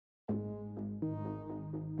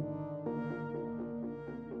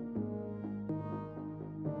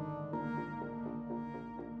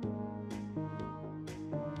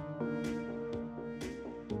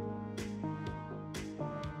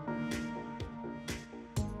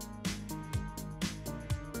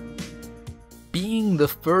Being the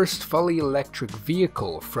first fully electric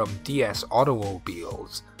vehicle from DS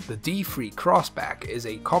Automobiles, the D3 Crossback is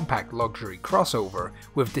a compact luxury crossover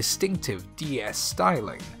with distinctive DS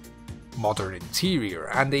styling, modern interior,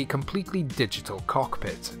 and a completely digital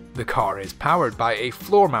cockpit. The car is powered by a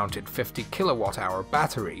floor-mounted 50 kWh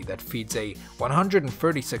battery that feeds a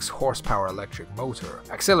 136 horsepower electric motor.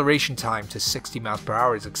 Acceleration time to 60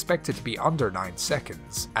 mph is expected to be under 9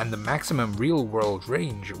 seconds, and the maximum real-world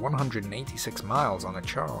range 186 miles on a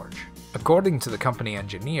charge. According to the company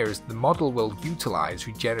engineers, the model will utilize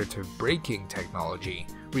regenerative braking technology,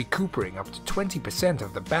 recuperating up to 20%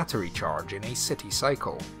 of the battery charge in a city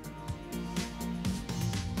cycle.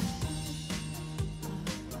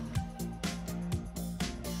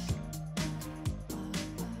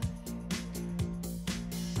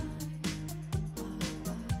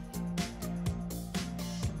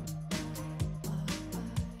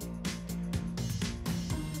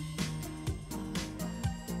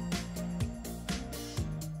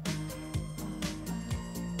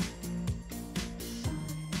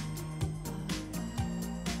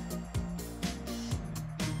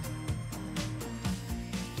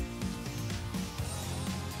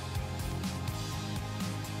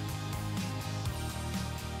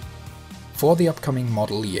 For the upcoming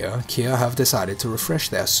model year, Kia have decided to refresh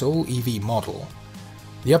their Soul EV model.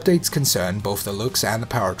 The updates concern both the looks and the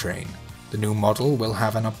powertrain. The new model will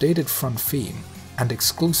have an updated front theme and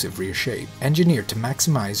exclusive rear shape, engineered to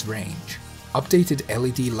maximize range. Updated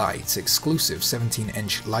LED lights, exclusive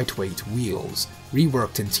 17-inch lightweight wheels,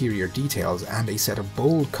 reworked interior details, and a set of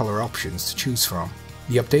bold color options to choose from.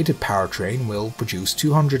 The updated powertrain will produce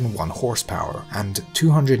 201 horsepower and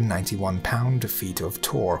 291 pound-feet of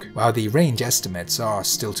torque, while the range estimates are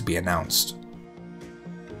still to be announced.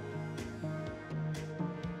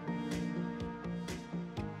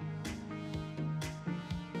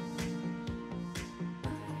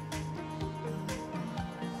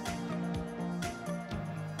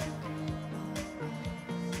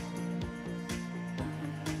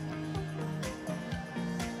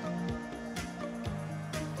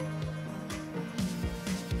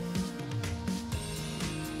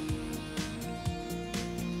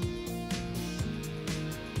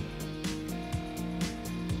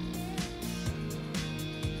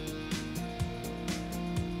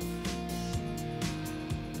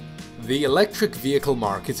 The electric vehicle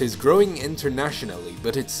market is growing internationally,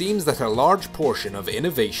 but it seems that a large portion of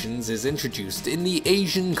innovations is introduced in the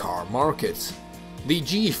Asian car market. The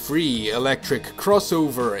G3 electric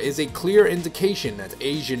crossover is a clear indication that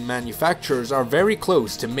Asian manufacturers are very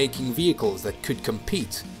close to making vehicles that could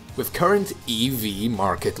compete with current EV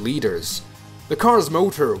market leaders. The car's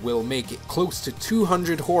motor will make it close to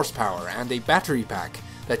 200 horsepower and a battery pack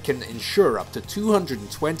that can ensure up to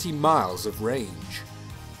 220 miles of range.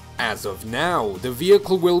 As of now, the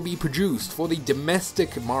vehicle will be produced for the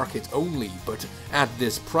domestic market only, but at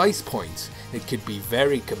this price point, it could be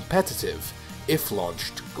very competitive if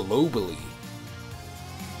launched globally.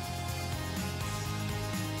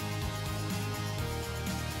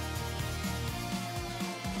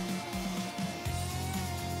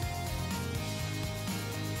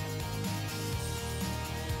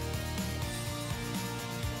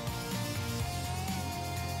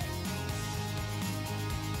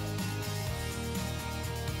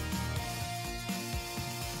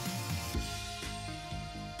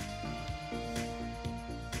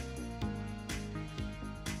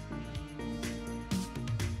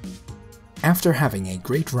 After having a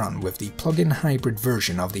great run with the plug-in hybrid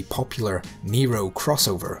version of the popular Niro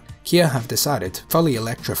crossover, Kia have decided to fully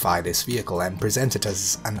electrify this vehicle and present it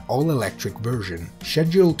as an all-electric version,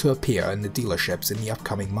 scheduled to appear in the dealerships in the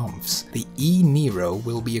upcoming months. The e-Niro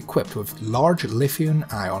will be equipped with large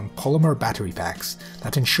lithium-ion polymer battery packs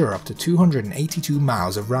that ensure up to 282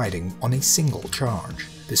 miles of riding on a single charge.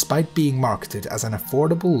 Despite being marketed as an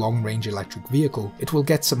affordable long-range electric vehicle, it will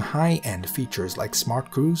get some high-end features like smart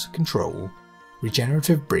cruise control,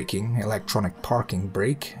 regenerative braking, electronic parking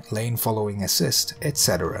brake, lane following assist,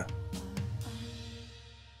 etc.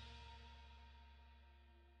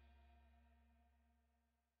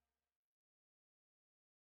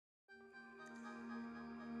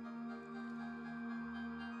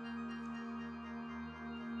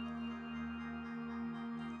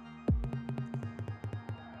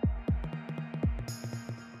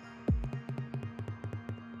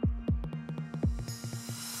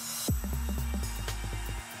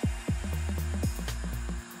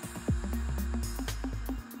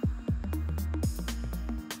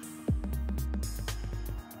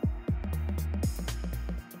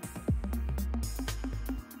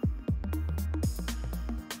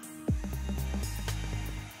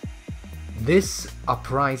 This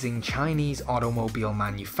uprising Chinese automobile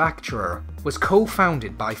manufacturer was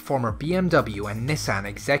co-founded by former BMW and Nissan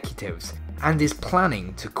executives and is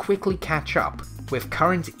planning to quickly catch up with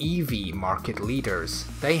current EV market leaders.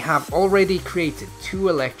 They have already created 2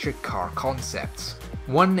 electric car concepts.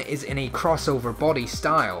 One is in a crossover body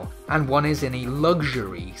style and one is in a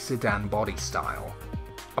luxury sedan body style.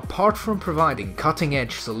 Apart from providing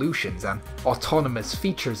cutting-edge solutions and autonomous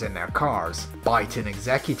features in their cars, Byton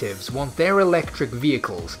executives want their electric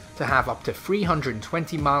vehicles to have up to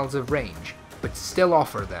 320 miles of range, but still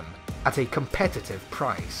offer them at a competitive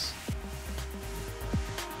price.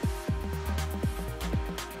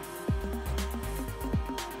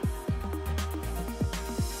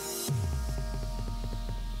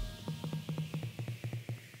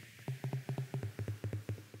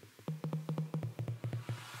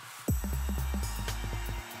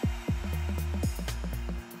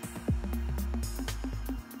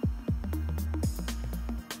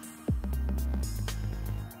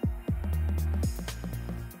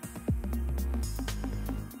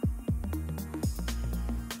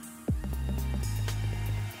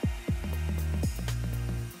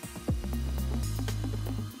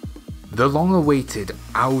 The long-awaited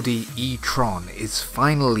Audi e-tron is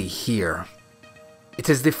finally here. It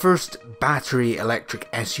is the first battery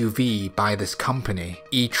electric SUV by this company.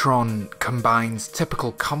 E-tron combines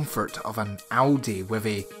typical comfort of an Audi with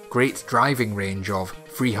a great driving range of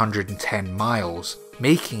 310 miles,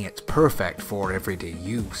 making it perfect for everyday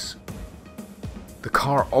use. The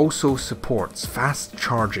car also supports fast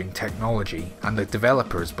charging technology, and the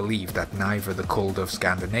developers believe that neither the cold of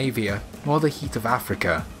Scandinavia nor the heat of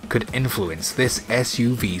Africa could influence this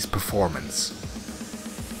SUV's performance.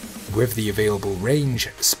 With the available range,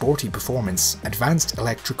 sporty performance, advanced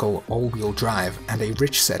electrical all-wheel drive, and a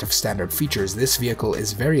rich set of standard features, this vehicle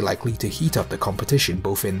is very likely to heat up the competition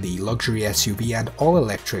both in the luxury SUV and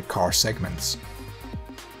all-electric car segments.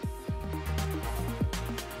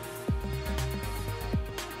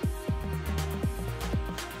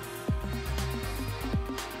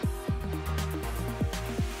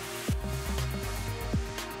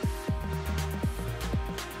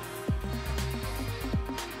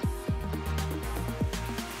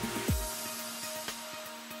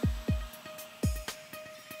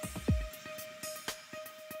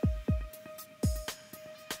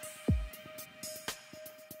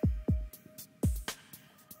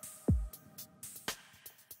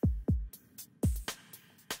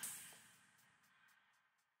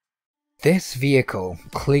 This vehicle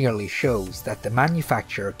clearly shows that the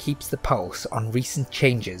manufacturer keeps the pulse on recent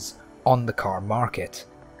changes on the car market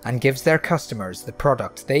and gives their customers the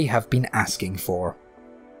product they have been asking for.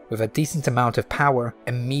 With a decent amount of power,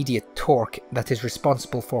 immediate torque that is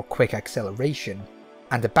responsible for quick acceleration,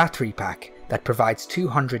 and a battery pack that provides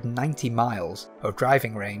 290 miles of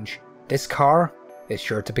driving range, this car is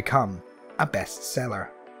sure to become a bestseller.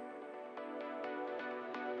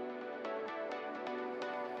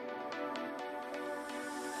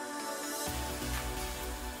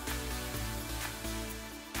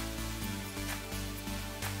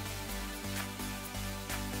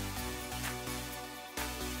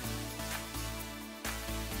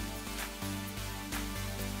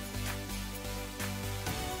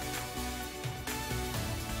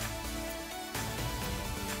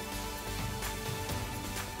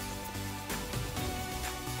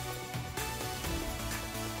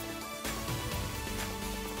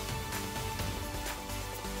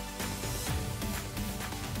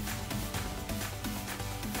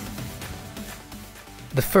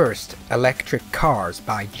 The first electric cars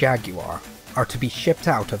by Jaguar are to be shipped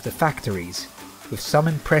out of the factories with some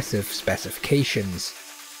impressive specifications.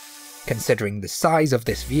 Considering the size of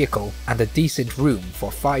this vehicle and a decent room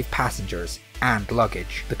for 5 passengers and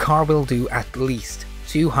luggage, the car will do at least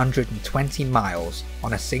 220 miles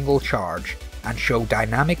on a single charge and show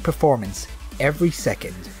dynamic performance every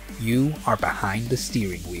second you are behind the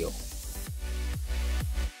steering wheel.